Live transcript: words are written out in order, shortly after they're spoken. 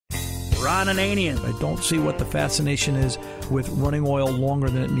Ron Ananian. I don't see what the fascination is with running oil longer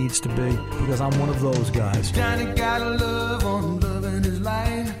than it needs to be, because I'm one of those guys. Johnny got a love on loving his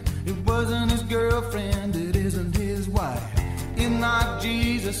life. It wasn't his girlfriend, it isn't his wife. He's not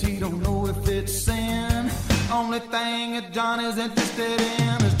Jesus, he don't know if it's sin. Only thing that Johnny's interested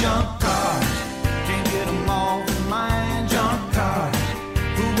in is junk cars. Can't get them off his mind. Junk cars,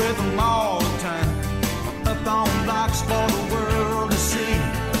 who with them all the time. Up on blocks for the world to see.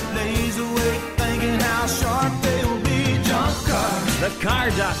 Lays awake thinking how sharp they'll be. Junk cars. The Car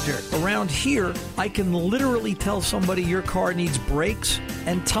Doctor. Around here, I can literally tell somebody your car needs brakes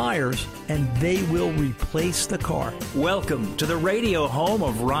and tires, and they will replace the car. Welcome to the radio home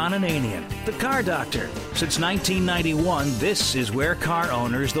of Ron Ananian, the Car Doctor. Since 1991, this is where car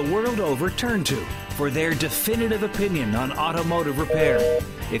owners the world over turn to for their definitive opinion on automotive repair.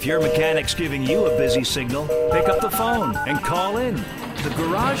 If your mechanic's giving you a busy signal, pick up the phone and call in. The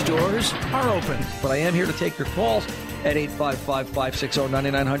garage doors are open. But I am here to take your calls at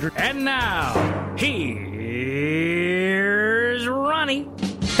 855-560-9900. And now, here's Ronnie.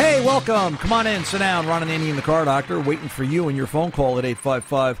 Hey, welcome. Come on in. Sit down. Ron Ananian, the Car Doctor, waiting for you and your phone call at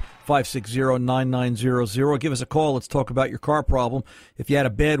 855-560-9900. Give us a call. Let's talk about your car problem. If you had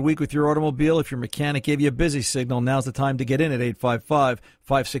a bad week with your automobile, if your mechanic gave you a busy signal, now's the time to get in at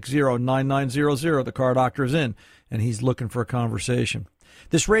 855-560-9900. The Car Doctor's in, and he's looking for a conversation.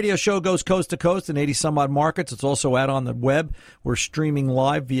 This radio show goes coast to coast in 80-some-odd markets. It's also out on the web. We're streaming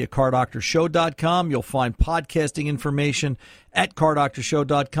live via CarDoctorShow.com. You'll find podcasting information at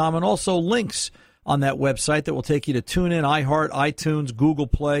CarDoctorShow.com and also links on that website that will take you to TuneIn, iHeart, iTunes, Google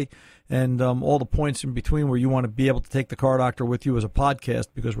Play, and all the points in between where you want to be able to take the Car Doctor with you as a podcast,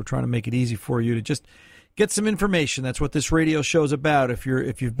 because we're trying to make it easy for you to just get some information. That's what this radio show is about. If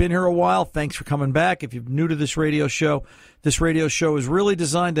you've been here a while, thanks for coming back. If you're new to this radio show is really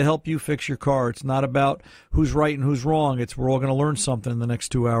designed to help you fix your car. It's not about who's right and who's wrong. We're all going to learn something in the next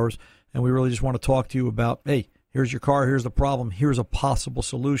 2 hours, and we really just want to talk to you about, hey, here's your car, here's the problem, here's a possible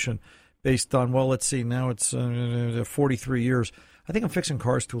solution based on, well, let's see, now it's 43 years. I think I'm fixing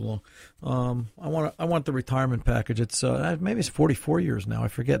cars too long. I want the retirement package. It's maybe it's 44 years now. I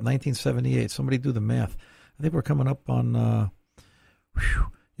forget. 1978. Somebody do the math. I think we're coming up on.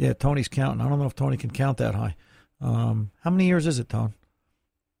 Yeah, Tony's counting. I don't know if Tony can count that high. How many years is it, Tone?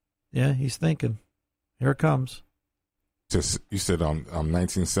 Yeah, he's thinking. Here it comes. You said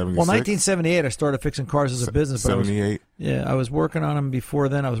 1976? Well, 1978, I started fixing cars as a business. 78? I was working on them before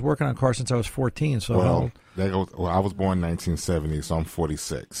then. I was working on cars since I was 14. So I was born in 1970, so I'm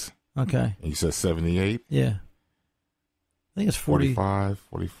 46. Okay. And you said 78? Yeah. I think it's 40. 45,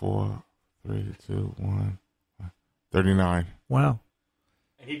 44, 3, 2, 1, 39. Wow.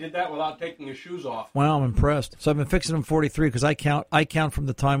 And he did that without taking his shoes off. Wow, I'm impressed. So I've been fixing them 43 because I count from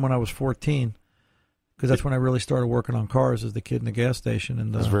the time when I was 14. Because that's when I really started working on cars as the kid in the gas station.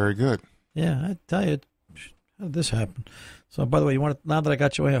 And that's very good. Yeah, I tell you, how did this happen? So, by the way, now that I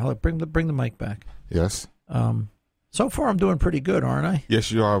got you away, bring the mic back. Yes. So far, I'm doing pretty good, aren't I?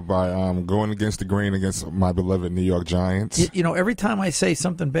 Yes, you are, by going against the grain against my beloved New York Giants. Every time I say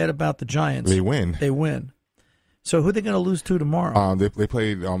something bad about the Giants, they win. They win. So who are they going to lose to tomorrow? They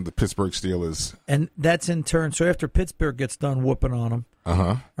played the Pittsburgh Steelers. And that's in turn. So after Pittsburgh gets done whooping on them.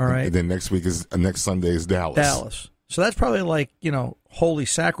 Uh-huh. All right. And then next Sunday is Dallas. So that's probably like, holy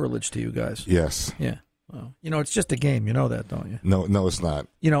sacrilege to you guys. Yes. Yeah. Well, it's just a game. You know that, don't you? No, it's not.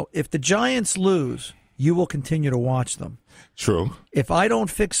 If the Giants lose, you will continue to watch them. True. If I don't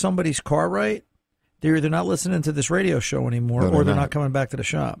fix somebody's car right, they're either not listening to this radio show anymore or they're not coming back to the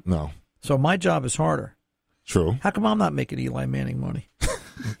shop. No. So my job is harder. True. How come I'm not making Eli Manning money?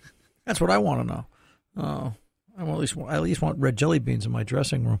 That's what I want to know. Oh, I at least want red jelly beans in my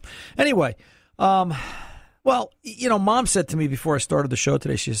dressing room. Anyway, Mom said to me before I started the show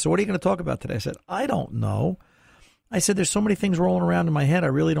today, she said, so what are you going to talk about today? I said, I don't know. I said, there's so many things rolling around in my head, I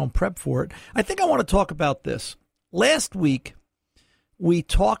really don't prep for it. I think I want to talk about this. Last week, we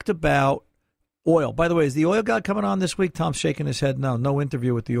talked about oil. By the way, is the oil guy coming on this week? Tom's shaking his head. No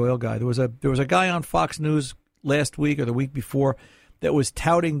interview with the oil guy. There was a guy on Fox News last week or the week before that was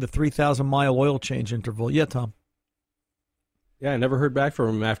touting the 3,000-mile oil change interval. Yeah, Tom. Yeah, I never heard back from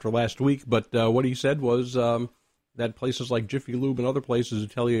him after last week, but what he said was that places like Jiffy Lube and other places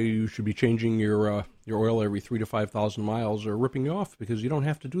that tell you should be changing your oil every 3,000 to 5,000 miles are ripping you off because you don't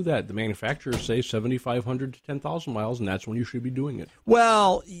have to do that. The manufacturers say 7,500 to 10,000 miles, and that's when you should be doing it.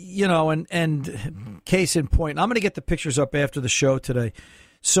 Well, and case in point, I'm going to get the pictures up after the show today.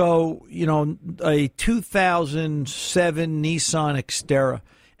 So, a 2007 Nissan Xterra.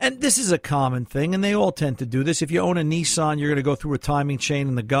 And this is a common thing, and they all tend to do this. If you own a Nissan, you're going to go through a timing chain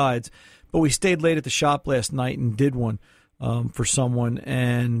in the guides. But we stayed late at the shop last night and did one for someone,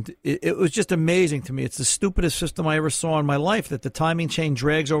 and it was just amazing to me. It's the stupidest system I ever saw in my life, that the timing chain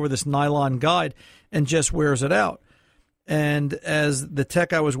drags over this nylon guide and just wears it out. And as the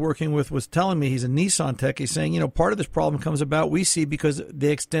tech I was working with was telling me, he's a Nissan tech, he's saying, part of this problem comes about, we see, because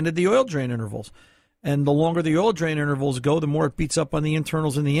they extended the oil drain intervals. And the longer the oil drain intervals go, the more it beats up on the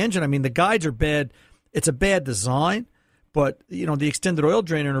internals in the engine. I mean, the guides are bad. It's a bad design, but, the extended oil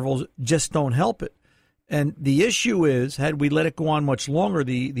drain intervals just don't help it. And the issue is, had we let it go on much longer,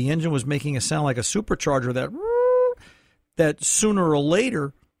 the engine was making a sound like a supercharger that sooner or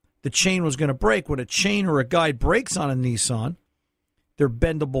later the chain was going to break. When a chain or a guide breaks on a Nissan, they're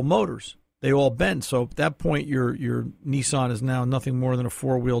bendable motors. They all bend. So at that point, your Nissan is now nothing more than a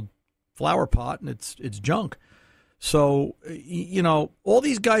four-wheeled flower pot, and it's junk. So, all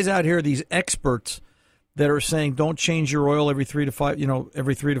these guys out here, these experts that are saying don't change your oil every 3 to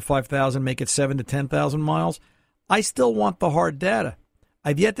 5,000, make it 7 to 10,000 miles. I still want the hard data.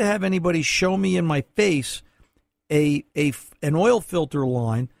 I've yet to have anybody show me in my face an oil filter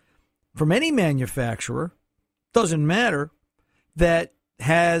line from any manufacturer, doesn't matter, that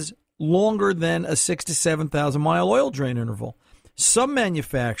has longer than a 6 to 7,000 mile oil drain interval. Some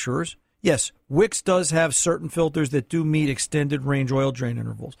manufacturers, yes, Wix does have certain filters that do meet extended range oil drain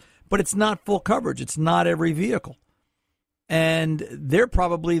intervals, but it's not full coverage. It's not every vehicle. And they're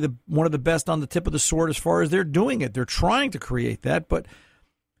probably one of the best on the tip of the sword as far as they're doing it. They're trying to create that, but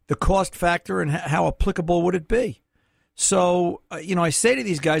the cost factor and how applicable would it be? So, I say to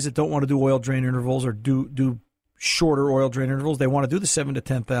these guys that don't want to do oil drain intervals or do shorter oil drain intervals, they want to do the 7 to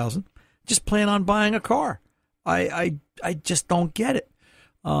 10,000, just plan on buying a car. I just don't get it.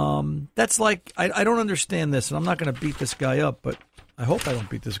 That's like, I don't understand this, and I'm not going to beat this guy up, but I hope I don't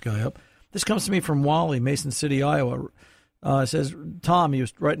beat this guy up. This comes to me from Wally, Mason City, Iowa. It says, Tom, he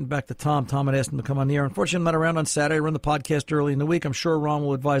was writing back to Tom. Tom had asked him to come on the air. Unfortunately, I'm not around on Saturday. I run the podcast early in the week. I'm sure Ron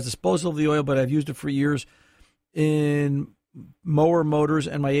will advise disposal of the oil, but I've used it for years in mower motors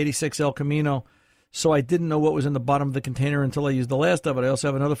and my 86 El Camino, so I didn't know what was in the bottom of the container until I used the last of it. I also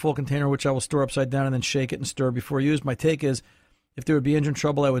have another full container, which I will store upside down and then shake it and stir before use. My take is, if there would be engine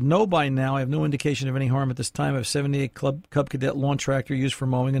trouble, I would know by now. I have no indication of any harm at this time. I have a 78 Cub Cadet lawn tractor used for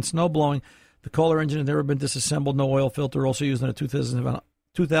mowing and snow blowing. The Kohler engine has never been disassembled. No oil filter. Also used in a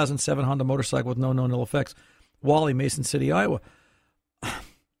 2007 Honda motorcycle with no known ill effects. Wally, Mason City, Iowa.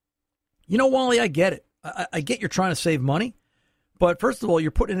 Wally, I get it. I get you're trying to save money. But first of all, you're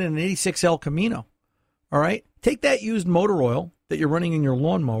putting in an 86 El Camino. All right? Take that used motor oil that you're running in your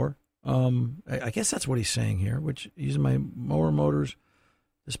lawnmower. I guess that's what he's saying here, which using my mower motors,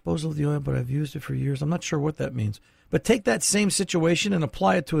 disposal of the oil, but I've used it for years. I'm not sure what that means. But take that same situation and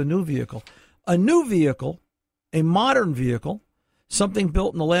apply it to a new vehicle. A new vehicle, a modern vehicle, something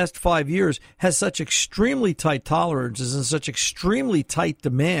built in the last 5 years, has such extremely tight tolerances and such extremely tight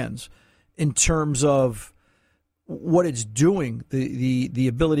demands in terms of what it's doing, the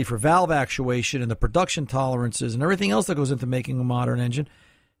ability for valve actuation and the production tolerances and everything else that goes into making a modern engine.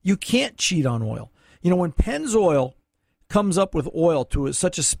 You can't cheat on oil. When Pennzoil comes up with oil to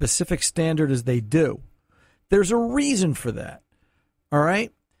such a specific standard as they do, there's a reason for that. All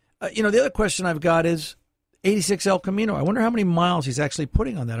right? The other question I've got is 86 El Camino. I wonder how many miles he's actually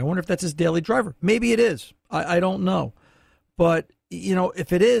putting on that. I wonder if that's his daily driver. Maybe it is. I don't know. But,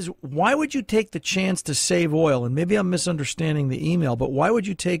 if it is, why would you take the chance to save oil? And maybe I'm misunderstanding the email, but why would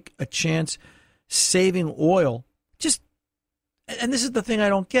you take a chance saving oil? And this is the thing I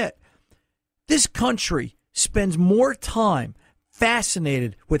don't get. This country spends more time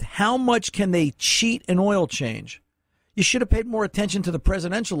fascinated with how much can they cheat an oil change. You should have paid more attention to the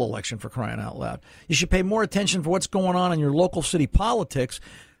presidential election, for crying out loud. You should pay more attention for what's going on in your local city politics.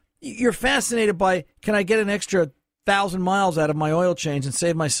 You're fascinated by, can I get an extra 1,000 miles out of my oil change and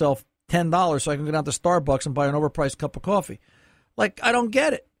save myself $10 so I can go down to Starbucks and buy an overpriced cup of coffee? I don't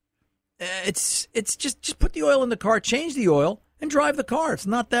get it. It's just put the oil in the car, change the oil, and drive the car. It's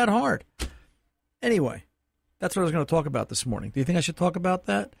not that hard. Anyway, that's what I was going to talk about this morning. Do you think I should talk about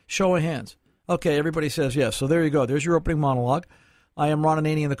that? Show of hands. Okay, everybody says yes. So there you go. There's your opening monologue. I am Ron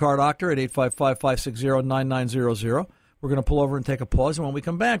Ananian, the Car Doctor, at 855-560-9900. We're going to pull over and take a pause, and when we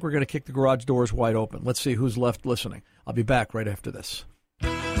come back, we're going to kick the garage doors wide open. Let's see who's left listening. I'll be back right after this.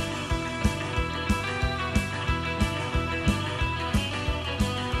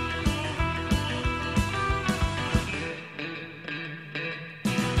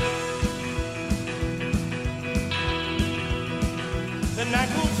 The night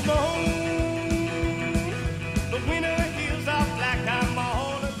goes long, the winter heals out like I'm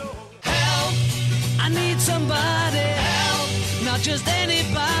all alone. just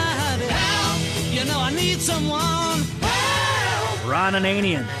anybody. Help! You know I need someone. Help! Ron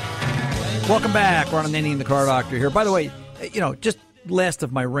Ananian. Welcome back. Ron Ananian, the Car Doctor here. By the way, just last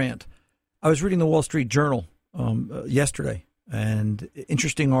of my rant. I was reading the Wall Street Journal yesterday, and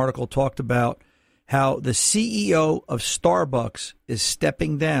interesting article talked about how the CEO of Starbucks is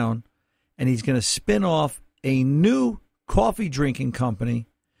stepping down, and he's going to spin off a new coffee drinking company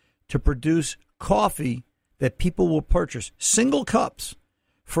to produce coffee that people will purchase, single cups,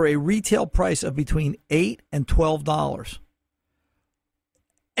 for a retail price of between $8 and $12.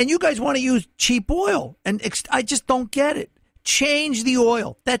 And you guys want to use cheap oil, and I just don't get it. Change the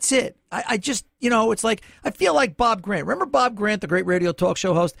oil. That's it. I just, it's like, I feel like Bob Grant. Remember Bob Grant, the great radio talk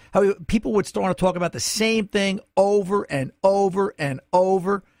show host? How people would start to talk about the same thing over and over and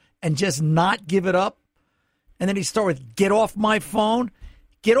over and just not give it up? And then he'd start with, get off my phone.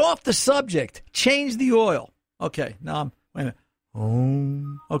 Get off the subject. Change the oil. Okay, now wait a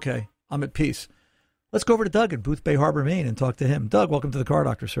minute. Okay, I'm at peace. Let's go over to Doug in Booth Bay Harbor, Maine, and talk to him. Doug, welcome to the Car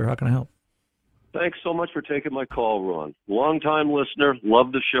Doctor, sir. How can I help? Thanks so much for taking my call, Ron. Long-time listener,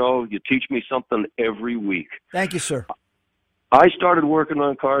 love the show. You teach me something every week. Thank you, sir. I started working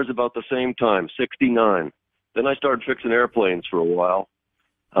on cars about the same time, 69. Then I started fixing airplanes for a while.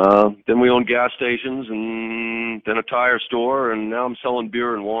 Then we owned gas stations and then a tire store, and now I'm selling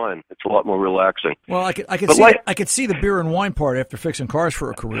beer and wine. It's a lot more relaxing. Well, I could see the beer and wine part after fixing cars for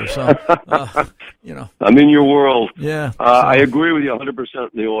a career. So, I'm in your world. Yeah. I agree with you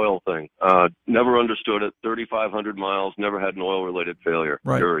 100% in the oil thing. Never understood it. 3,500 miles, never had an oil-related failure.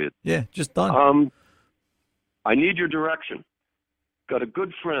 Right. Period. Yeah, just done. I need your direction. Got a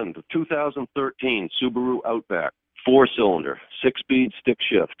good friend, a 2013 Subaru Outback. 4-cylinder, 6-speed stick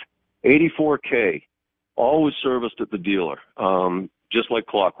shift, 84K, always serviced at the dealer, just like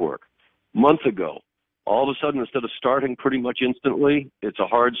clockwork. Month ago, all of a sudden, instead of starting pretty much instantly, it's a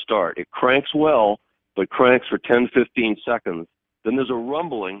hard start. It cranks well, but cranks for 10, 15 seconds. Then there's a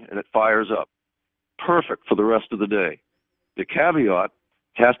rumbling, and it fires up. Perfect for the rest of the day. The caveat,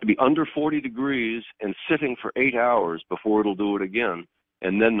 it has to be under 40 degrees and sitting for 8 hours before it'll do it again,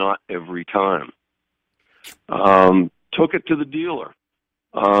 and then not every time. Took it to the dealer.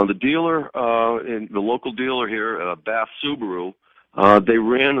 The dealer, the local dealer here, Bath Subaru, they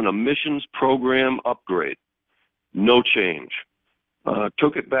ran an emissions program upgrade. No change.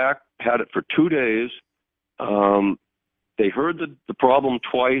 Took it back, had it for 2 days. They heard the problem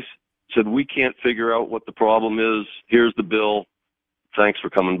twice, said, we can't figure out what the problem is. Here's the bill. Thanks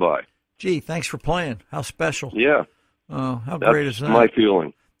for coming by. Gee, thanks for playing. How special. Yeah. Oh, how great is that? That's my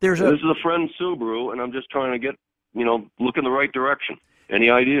feeling. This is a friend Subaru, and I'm just trying to get, look in the right direction.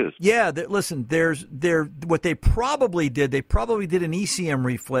 Any ideas? Yeah, listen, what they probably did an ECM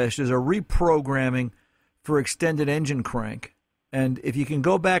reflash. There's a reprogramming for extended engine crank. And if you can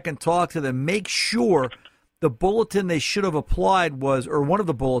go back and talk to them, make sure the bulletin they should have applied was, or one of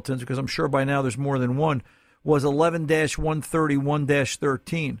the bulletins, because I'm sure by now there's more than one, was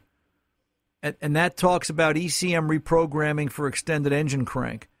 11-131-13. And that talks about ECM reprogramming for extended engine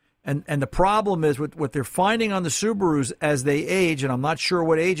crank. And the problem is with what they're finding on the Subarus as they age, and I'm not sure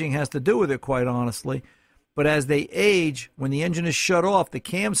what aging has to do with it, quite honestly, but as they age, when the engine is shut off, the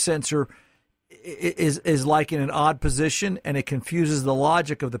cam sensor is like in an odd position, and it confuses the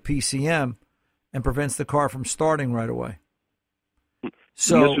logic of the PCM and prevents the car from starting right away.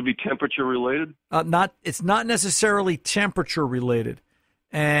 So and this would be temperature related? It's not necessarily temperature related.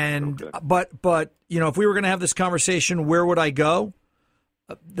 And okay. but if we were going to have this conversation, where would I go?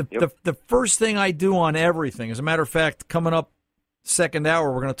 The first thing I do on everything, as a matter of fact, coming up second hour,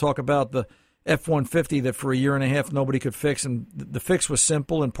 we're going to talk about the F-150 that for a year and a half nobody could fix, and the fix was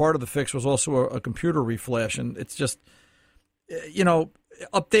simple, and part of the fix was also a computer reflash, and it's just,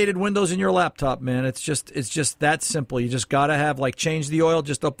 updated Windows in your laptop, man. It's just that simple. You just got to have, change the oil,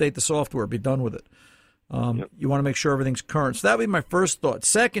 just update the software, be done with it. You want to make sure everything's current. So that would be my first thought.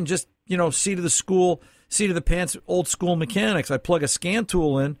 Second, just, seat of the pants, old school mechanics. I plug a scan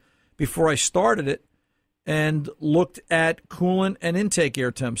tool in before I started it and looked at coolant and intake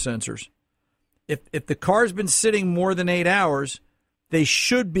air temp sensors. If the car's been sitting more than 8 hours, they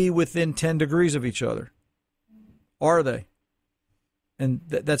should be within 10 degrees of each other. Are they? And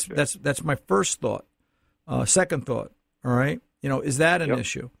that's my first thought. Second thought, all right? Is that an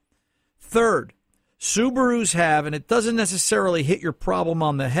issue? Third, Subarus have, and it doesn't necessarily hit your problem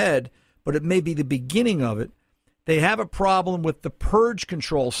on the head, but it may be the beginning of it. They have a problem with the purge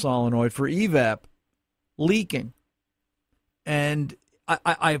control solenoid for evap leaking. And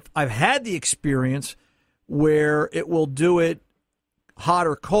I've had the experience where it will do it hot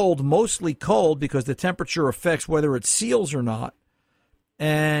or cold, mostly cold because the temperature affects whether it seals or not.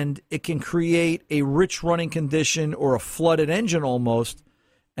 and it can create a rich running condition or a flooded engine almost,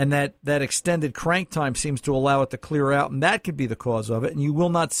 and that extended crank time seems to allow it to clear out, and that could be the cause of it. And you will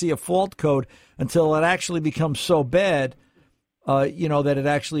not see a fault code until it actually becomes so bad, that it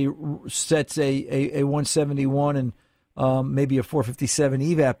actually sets a 171 and maybe a 457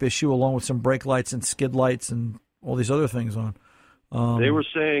 evap issue, along with some brake lights and skid lights and all these other things on. They were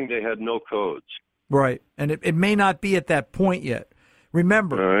saying they had no codes. Right, and it may not be at that point yet.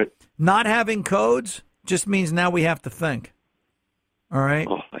 Remember, not having codes just means now we have to think. All right?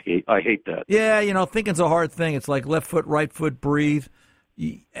 Oh, I hate that. Yeah, thinking's a hard thing. It's like left foot, right foot, breathe.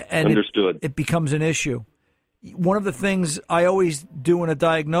 And Understood. It becomes an issue. One of the things I always do in a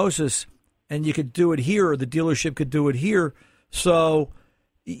diagnosis, and you could do it here, or the dealership could do it here. So,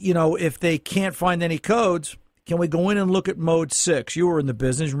 if they can't find any codes, can we go in and look at Mode 6? You were in the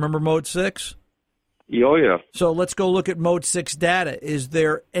business. Remember Mode 6? Oh, yeah. So let's go look at Mode 6 data. Is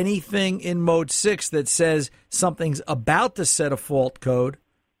there anything in Mode 6 that says something's about to set a fault code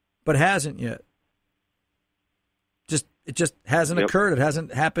but hasn't yet? It just hasn't occurred. It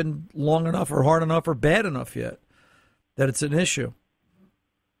hasn't happened long enough or hard enough or bad enough yet that it's an issue.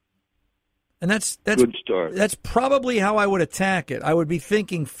 And that's good start. That's probably how I would attack it. I would be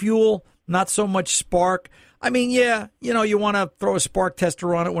thinking fuel, not so much spark. I mean, you want to throw a spark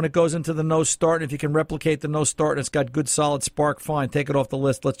tester on it when it goes into the no start. And if you can replicate the no start and it's got good solid spark, fine, take it off the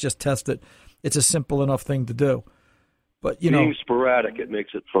list. Let's just test it. It's a simple enough thing to do. But being sporadic, it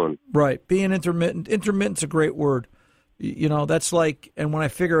makes it fun. Right. Being intermittent. Intermittent's a great word. That's like, and when I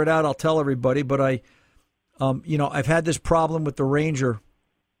figure it out, I'll tell everybody. But I've had this problem with the Ranger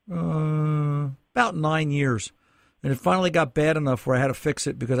about 9 years. And it finally got bad enough where I had to fix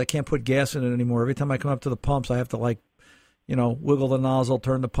it because I can't put gas in it anymore. Every time I come up to the pumps, I have to wiggle the nozzle,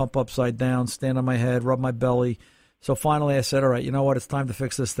 turn the pump upside down, stand on my head, rub my belly. So finally I said, all right, you know what? It's time to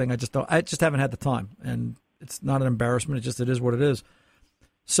fix this thing. I just haven't had the time. And it's not an embarrassment. It is what it is.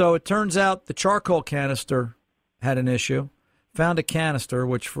 So it turns out the charcoal canister had an issue. Found a canister,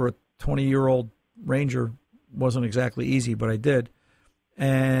 which for a 20-year-old Ranger wasn't exactly easy, but I did.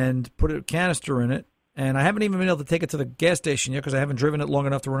 And put a canister in it. And I haven't even been able to take it to the gas station yet because I haven't driven it long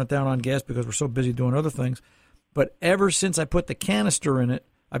enough to run it down on gas because we're so busy doing other things. But ever since I put the canister in it,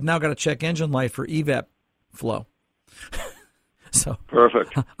 I've now got to check engine light for evap flow. So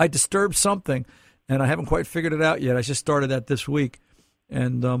perfect. I disturbed something, and I haven't quite figured it out yet. I just started that this week.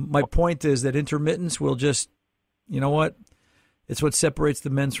 And my point is that intermittence will just, you know what? It's what separates the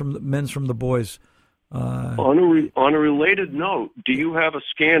men's from the boys. On a related note, do you have a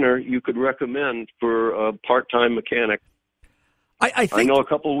scanner you could recommend for a part-time mechanic? I know a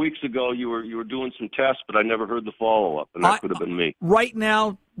couple of weeks ago you were doing some tests, but I never heard the follow-up, and that could have been me. Right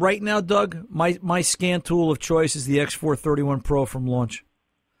now, Doug, my scan tool of choice is the X431 Pro from Launch.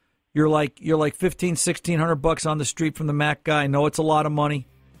 You're like $1,500-$1,600 on the street from the Mac guy. I know it's a lot of money,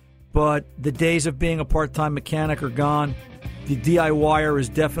 but the days of being a part-time mechanic are gone. The DIYer is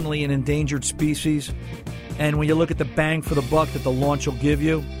definitely an endangered species, and when you look at the bang for the buck that the Launch will give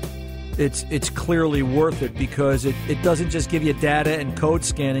you, it's clearly worth it because it doesn't just give you data and code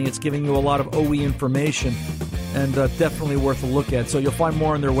scanning, it's giving you a lot of OE information, and definitely worth a look at. So you'll find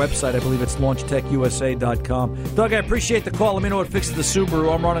more on their website. I believe it's LaunchTechUSA.com. Doug, I appreciate the call. Let me know what fixes the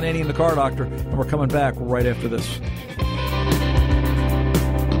Subaru. I'm Ron Ananian, the Car Doctor, and we're coming back right after this.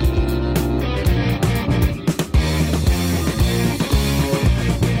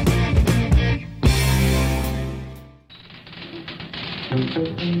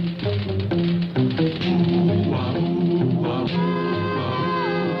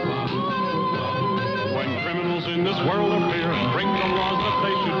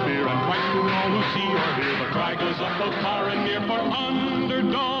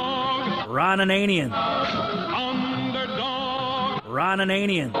 Ron Ananian. Underdog. Ron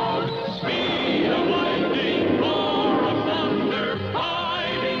Ananian. Speed of lightning, roar of thunder,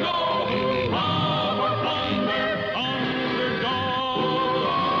 fighting all, power thunder, underdog.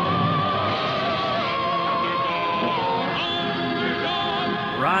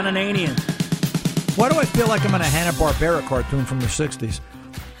 Ron Ananian. Why do I feel like I'm in a Hanna-Barbera cartoon from the 60s?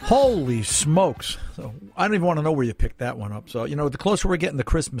 Holy smokes. So I don't even want to know where you picked that one up. So, the closer we're getting to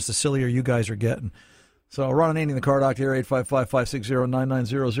Christmas, the sillier you guys are getting. So, Ron Ananian, the Car Doctor here,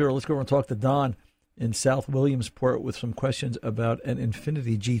 855-560-9900. Let's go over and talk to Don in South Williamsport with some questions about an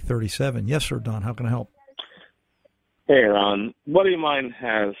Infiniti G37. Yes, sir, Don. How can I help? Hey, Ron. A buddy of mine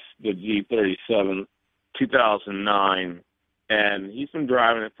has the G37 2009, and he's been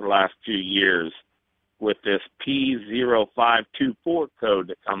driving it for the last few years with this P0524 code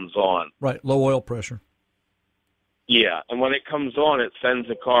that comes on. Right, low oil pressure. Yeah, and when it comes on, it sends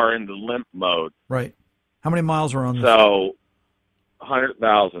the car into limp mode. Right. How many miles are on this? So,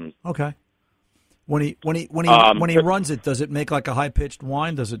 100,000. Okay. When he runs it, does it make like a high pitched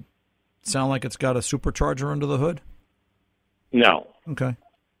whine? Does it sound like it's got a supercharger under the hood? No. Okay.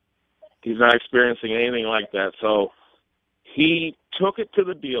 He's not experiencing anything like that. So he took it to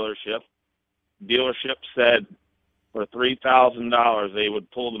the dealership. Dealership said for $3,000 they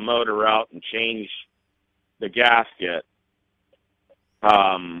would pull the motor out and change the gasket.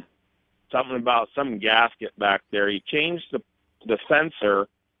 Something about some gasket back there. He changed the sensor,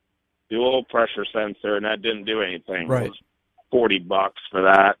 the oil pressure sensor, and that didn't do anything. Right. It was $40 for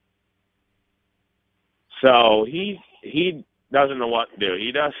that. So he doesn't know what to do.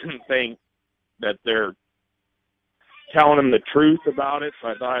 He doesn't think that they're telling him the truth about it, so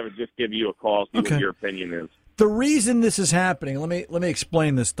I thought I would just give you a call, see what your opinion is. The reason this is happening, let me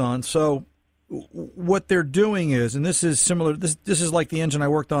explain this, Don. So what they're doing is, and this is similar, this is like the engine I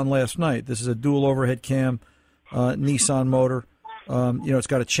worked on last night. This is a dual overhead cam Nissan motor. It's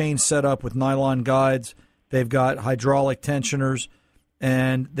got a chain set up with nylon guides. They've got hydraulic tensioners.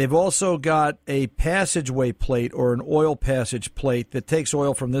 And they've also got a passageway plate or an oil passage plate that takes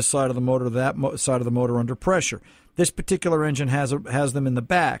oil from this side of the motor to that side of the motor under pressure. This particular engine has them in the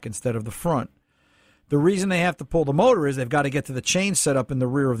back instead of the front. The reason they have to pull the motor is they've got to get to the chain set up in the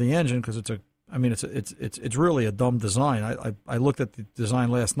rear of the engine because it's really a dumb design. I looked at the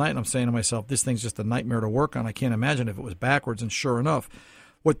design last night and I'm saying to myself, this thing's just a nightmare to work on. I can't imagine if it was backwards. And sure enough,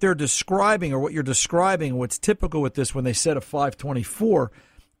 what they're describing, or what you're describing, what's typical with this when they set a 524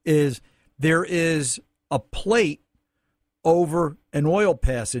 is there is a plate over an oil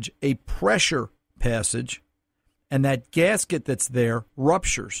passage, a pressure passage, and that gasket that's there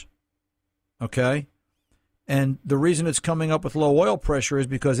ruptures. Okay? And the reason it's coming up with low oil pressure is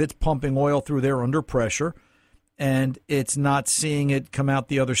because it's pumping oil through there under pressure, and it's not seeing it come out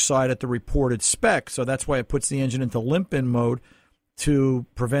the other side at the reported spec. So that's why it puts the engine into limp-in mode, to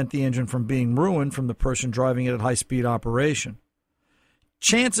prevent the engine from being ruined from the person driving it at high-speed operation.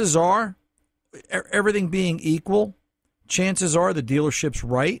 Chances are, everything being equal, chances are the dealership's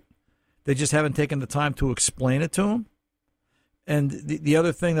right. They just haven't taken the time to explain it to them. And the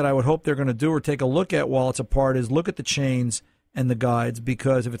other thing that I would hope they're going to do or take a look at while it's apart is look at the chains and the guides,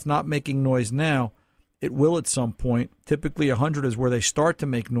 because if it's not making noise now, it will at some point. Typically 100 is where they start to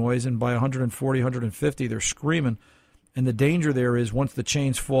make noise, and by 140, 150, they're screaming. And the danger there is once the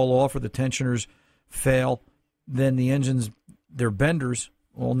chains fall off or the tensioners fail, then the engines, they're benders.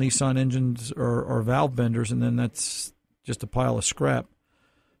 All Nissan engines are valve benders, and then that's just a pile of scrap.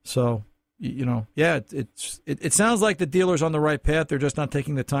 So, it sounds like the dealer's on the right path. They're just not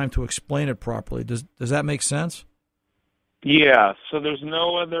taking the time to explain it properly. Does that make sense? Yeah, so there's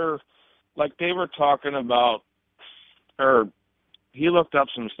no other, like they were talking about, or he looked up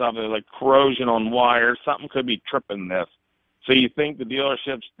some stuff like corrosion on wires. Something could be tripping this. So you think the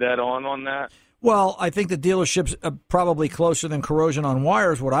dealership's dead on that? Well, I think the dealership's probably closer than corrosion on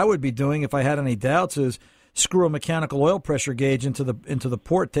wires. What I would be doing if I had any doubts is screw a mechanical oil pressure gauge into the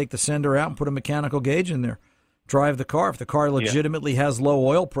port, take the sender out and put a mechanical gauge in there. Drive the car. If the car legitimately has low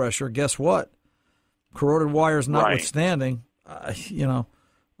oil pressure, guess what? Corroded wires notwithstanding, you're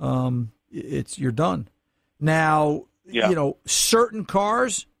done. Now, certain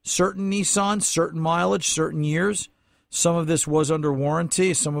cars, certain Nissans, certain mileage, certain years, some of this was under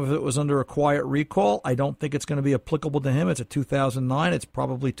warranty. Some of it was under a quiet recall. I don't think it's going to be applicable to him. It's a 2009. It's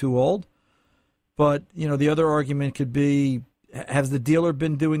probably too old. But, the other argument could be, has the dealer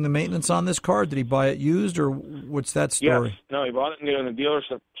been doing the maintenance on this car? Did he buy it used, or what's that story? Yes. No, he bought it new, and the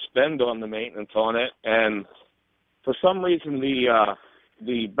dealership spent on the maintenance on it. And for some reason,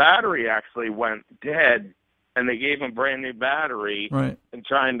 the battery actually went dead, and they gave him a brand new battery, right, and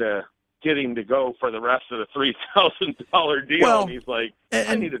trying to get him to go for the rest of the $3,000 deal. Well, and he's like,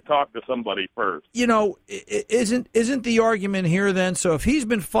 I need to talk to somebody first. Isn't the argument here then? So if he's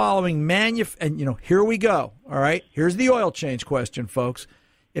been following and here we go. All right, here's the oil change question, folks.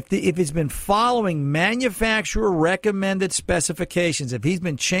 If he's been following manufacturer recommended specifications, if he's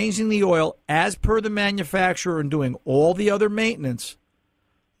been changing the oil as per the manufacturer and doing all the other maintenance,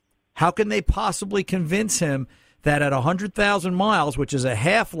 how can they possibly convince him that at 100,000 miles, which is a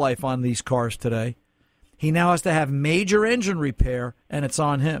half-life on these cars today, he now has to have major engine repair, and it's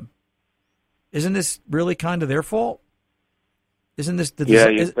on him? Isn't this really kind of their fault? Isn't this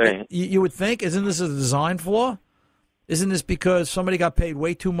the you would think? Isn't this a design flaw? Isn't this because somebody got paid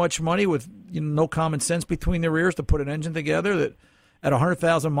way too much money with no common sense between their ears to put an engine together that at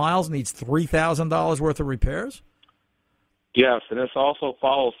 100,000 miles needs $3,000 worth of repairs? Yes, and this also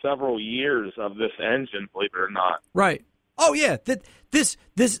follows several years of this engine, believe it or not. Right. Oh yeah,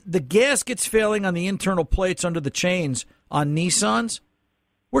 the gaskets failing on the internal plates under the chains on Nissans.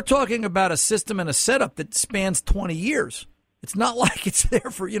 We're talking about a system and a setup that spans 20 years. It's not like it's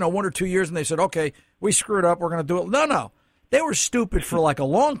there for 1 or 2 years and they said, okay, we screwed up, we're going to do it. No, they were stupid for like a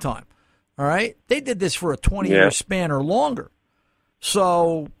long time. All right, they did this for a 20-year span or longer.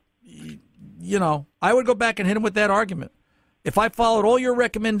 So, I would go back and hit him with that argument. If I followed all your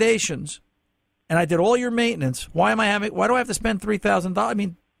recommendations and I did all your maintenance, why do I have to spend $3,000? I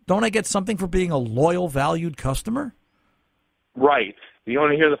mean, don't I get something for being a loyal, valued customer? Right. You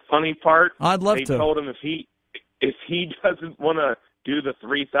want to hear the funny part? I'd love to. They told him if he doesn't want to do the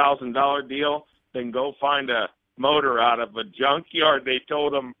 $3,000 deal, then go find a motor out of a junkyard. They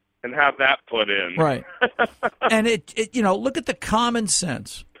told him and have that put in. Right. And it look at the common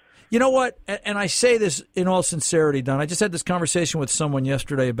sense. You know what? And I say this in all sincerity, Don. I just had this conversation with someone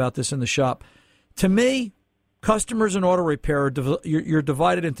yesterday about this in the shop. To me, customers and auto repair, you're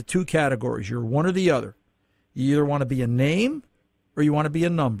divided into two categories. You're one or the other. You either want to be a name or you want to be a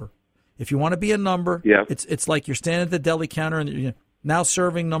number. If you want to be a number, it's like you're standing at the deli counter and you're now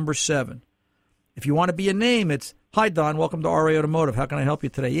serving number 7. If you want to be a name, it's, hi, Don, welcome to RA Automotive. How can I help you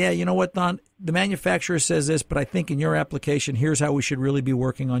today? Yeah, you know what, Don? The manufacturer says this, but I think in your application, here's how we should really be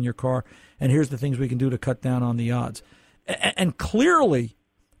working on your car, and here's the things we can do to cut down on the odds. And clearly,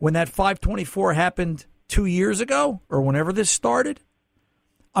 when that 524 happened 2 years ago, or whenever this started,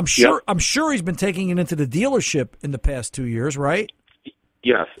 I'm sure he's been taking it into the dealership in the past 2 years, right?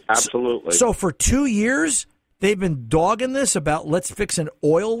 Yes, absolutely. So for 2 years, they've been dogging this about let's fix an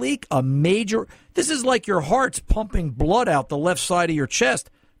oil leak, this is like your heart's pumping blood out the left side of your chest.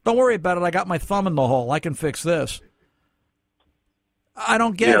 Don't worry about it. I got my thumb in the hole. I can fix this. I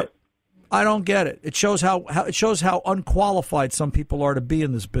don't get it. I don't get it. It shows how unqualified some people are to be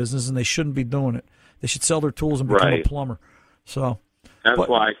in this business, and they shouldn't be doing it. They should sell their tools and become a plumber. So that's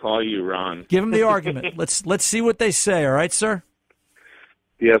why I call you, Ron. Give them the argument. Let's see what they say. All right, sir?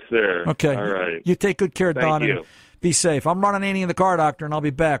 Yes, sir. Okay. All right. You take good care, Don. Thank you. And be safe. I'm Ron Ananian, the Car Doctor, and I'll be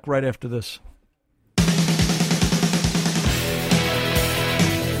back right after this.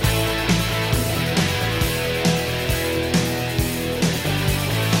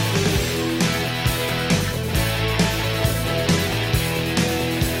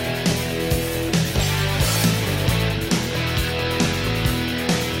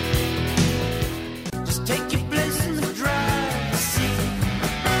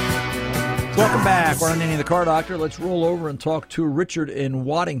 Welcome back. We're on Ananian, the Car Doctor. Let's roll over and talk to Richard in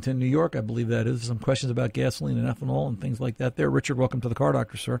Waddington, New York, I believe that is. Some questions about gasoline and ethanol and things like that there. Richard, welcome to the Car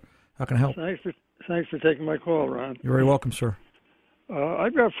Doctor, sir. How can I help? Thanks for taking my call, Ron. You're very welcome, sir.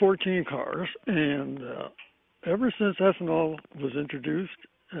 I've got 14 cars, and ever since ethanol was introduced,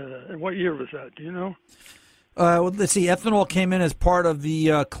 and what year was that? Do you know? Well, let's see. Ethanol came in as part of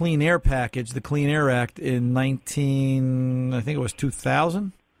the Clean Air package, the Clean Air Act in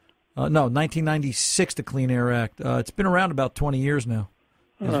 2000? 1996, the Clean Air Act. It's been around about 20 years now,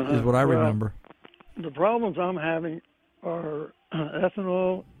 is what I remember. The problems I'm having are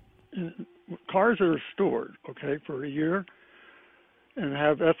ethanol in cars that are stored, for a year, and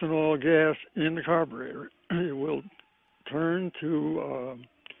have ethanol gas in the carburetor. It will turn to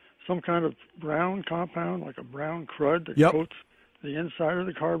some kind of brown compound, like a brown crud that coats the inside of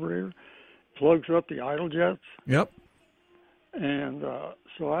the carburetor, plugs up the idle jets. Yep. And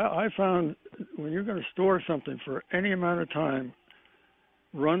so I found when you're going to store something for any amount of time,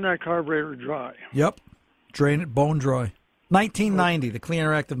 run that carburetor dry. Yep. Drain it bone dry. 1990, the Clean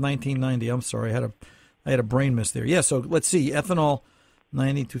Air Act of 1990. I'm sorry, I had a brain miss there. Yeah, so let's see. Ethanol,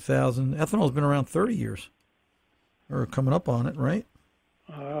 90, 2000. Ethanol's been around 30 years. Or coming up on it, right?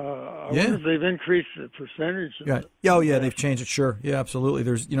 I wonder if they've increased the percentage. Yeah, they've changed it, sure. Yeah, absolutely.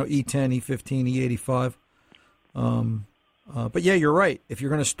 There's, E10, E15, E85. But yeah, you're right. If you're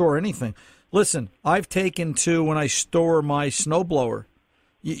going to store anything, listen, I've taken to when I store my snowblower,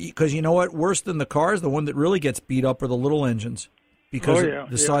 because you know what? Worse than the cars, the one that really gets beat up are the little engines because of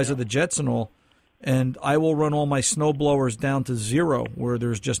the size of the jets and all. And I will run all my snowblowers down to zero, where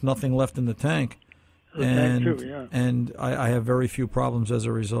there's just nothing left in the tank. And I have very few problems as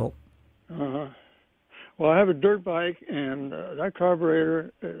a result. Uh-huh. Well, I have a dirt bike, and that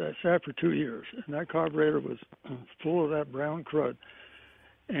carburetor, that sat for 2 years, and that carburetor was full of that brown crud.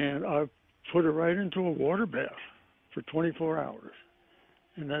 And I put it right into a water bath for 24 hours.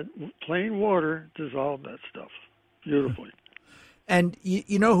 And that plain water dissolved that stuff beautifully. And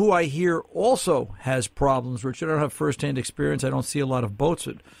you know who I hear also has problems, Richard? I don't have firsthand experience. I don't see a lot of boats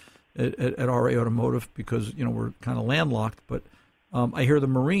at RA Automotive because we're kind of landlocked. But I hear the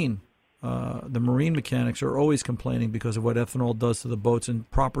marine mechanics are always complaining because of what ethanol does to the boats, and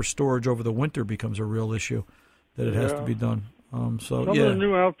proper storage over the winter becomes a real issue. That it has to be done. Some of the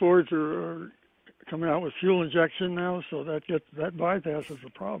new outboards are coming out with fuel injection now, so that bypasses the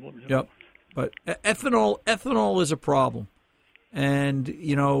problem. Yep. But ethanol is a problem, and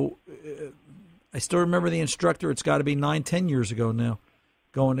I still remember the instructor. It's got to be 9-10 years ago now,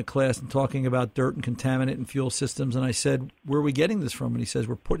 going to class and talking about dirt and contaminant and fuel systems. And I said, "Where are we getting this from?" And he says,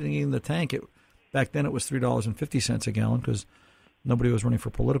 "We're putting it in the tank." Back then, it was $3.50 a gallon because nobody was running for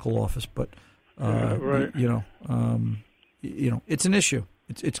political office, but. Right. It's an issue.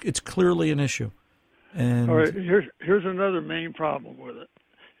 It's clearly an issue. And all right, here's another main problem with it.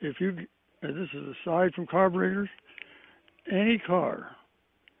 And this is aside from carburetors, any car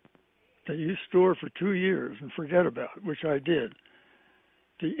that you store for 2 years and forget about, which I did,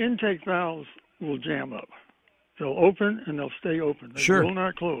 the intake valves will jam up. They'll open and they'll stay open. They will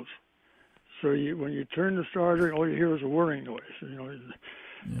not close. So when you turn the starter, all you hear is a whirring noise.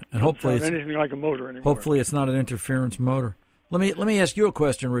 And hopefully it's not anything like a motor anymore. Hopefully it's not an interference motor. Let me ask you a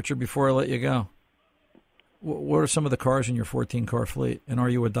question, Richard, before I let you go. What are some of the cars in your 14-car fleet, and are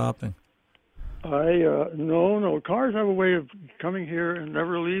you adopting? No. Cars have a way of coming here and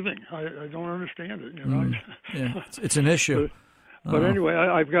never leaving. I don't understand it. Yeah, it's an issue. But anyway,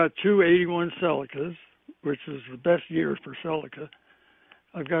 I've got two 81 Celicas, which is the best year for Celica.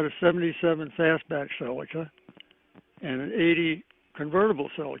 I've got a 77 fastback Celica and an 80 convertible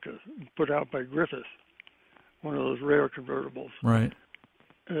Celica put out by Griffith, one of those rare convertibles. Right.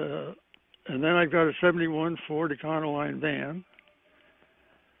 And then I've got a 71 Ford Econoline van.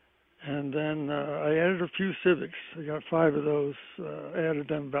 And then I added a few Civics. I got 5 of those. I added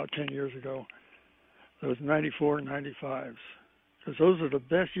them about 10 years ago. Those 94 and 95s. Because those are the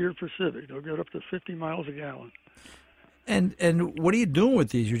best year for Civic. They'll get up to 50 miles a gallon. And what are you doing with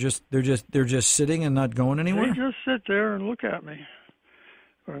these? They're just sitting and not going anywhere? They just sit there and look at me.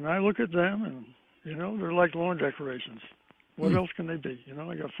 And I look at them, and, they're like lawn decorations. What else can they be?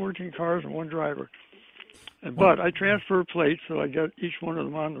 I got 14 cars and 1 driver. But I transfer plates, so I get each one of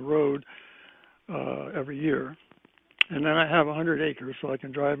them on the road every year. And then I have 100 acres, so I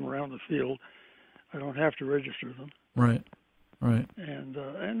can drive them around the field. I don't have to register them. Right. And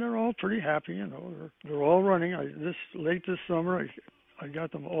they're all pretty happy, They're all running. Late this summer, I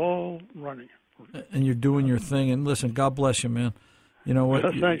got them all running. And you're doing your thing. And listen, God bless you, man. You know what?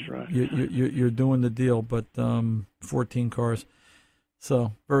 Thanks, Ron. You're doing the deal, but 14 cars.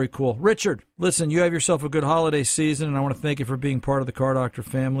 So, very cool. Richard, listen, you have yourself a good holiday season, and I want to thank you for being part of the Car Doctor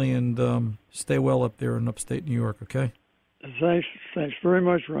family, and stay well up there in upstate New York, okay? Thanks very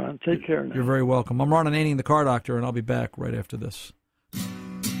much, Ron. Take care now. You're very welcome. I'm Ron Ananian, the Car Doctor, and I'll be back right after this.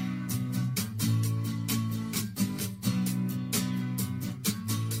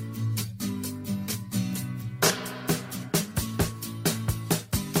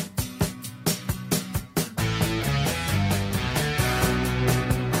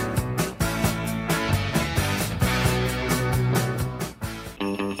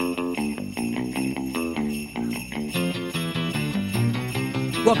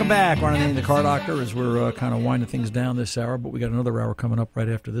 Welcome back. Ron Ananian, the Car Doctor, as we're kind of winding things down this hour, but we got another hour coming up right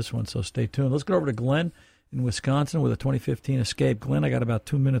after this one, so stay tuned. Let's go over to Glenn in Wisconsin with a 2015 Escape. Glenn, I got about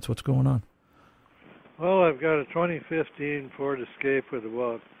 2 minutes. What's going on? Well, I've got a 2015 Ford Escape with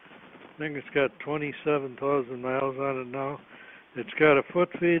I think it's got 27,000 miles on it now. It's got a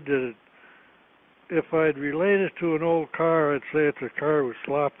foot feed that if I'd relate it to an old car, I'd say it's a car with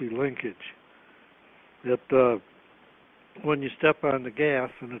sloppy linkage. When you step on the gas,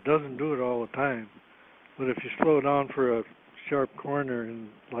 and it doesn't do it all the time, but if you slow down for a sharp corner,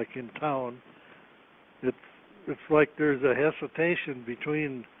 like in town, it's like there's a hesitation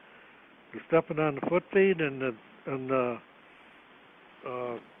between the stepping on the foot feed and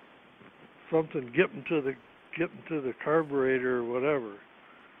something getting to the carburetor or whatever.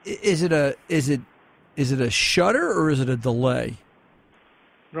 Is it a shudder or is it a delay?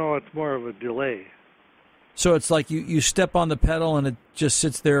 No, it's more of a delay. So it's like you step on the pedal and it just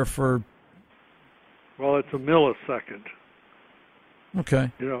sits there for... Well, it's a millisecond.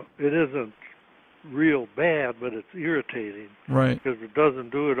 Okay. It isn't real bad, but it's irritating. Right. Because it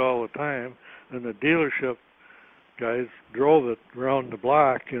doesn't do it all the time. And the dealership guys drove it around the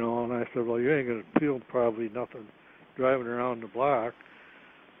block, and I said, well, you ain't going to feel probably nothing driving around the block.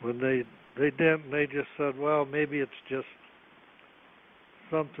 When they didn't, they just said, well, maybe it's just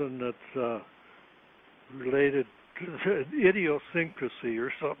something that's... related idiosyncrasy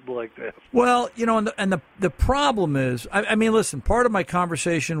or something like that. Well, and the problem is, I mean, listen, part of my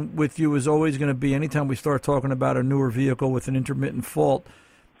conversation with you is always going to be anytime we start talking about a newer vehicle with an intermittent fault,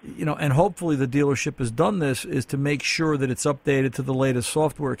 and hopefully the dealership has done this, is to make sure that it's updated to the latest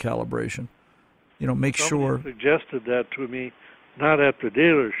software calibration. Make sure. Somebody suggested that to me, not at the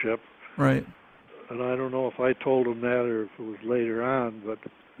dealership. Right. And I don't know if I told them that or if it was later on, but.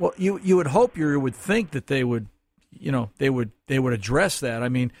 Well, you would hope, you would think that they would, they would address that. I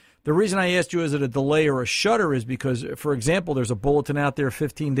mean, the reason I asked you, is it a delay or a shutter, is because, for example, there's a bulletin out there,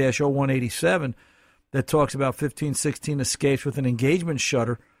 15-0187, that talks about 1516 escapes with an engagement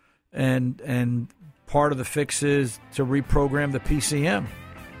shutter, and part of the fix is to reprogram the PCM.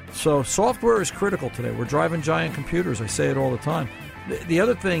 So software is critical today. We're driving giant computers. I say it all the time. The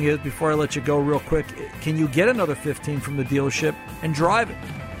other thing is, before I let you go real quick, can you get another 15 from the dealership and drive it?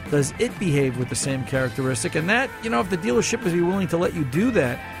 Does it behave with the same characteristic? And that, if the dealership would be willing to let you do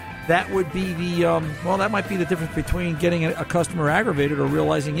that, that would be that might be the difference between getting a customer aggravated or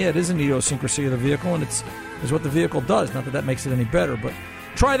realizing, it is an idiosyncrasy of the vehicle and it's what the vehicle does. Not that makes it any better, but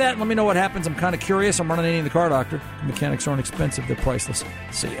try that and let me know what happens. I'm kind of curious. I'm running the Car Doctor. Mechanics aren't expensive. They're priceless.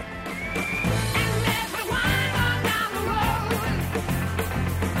 See ya.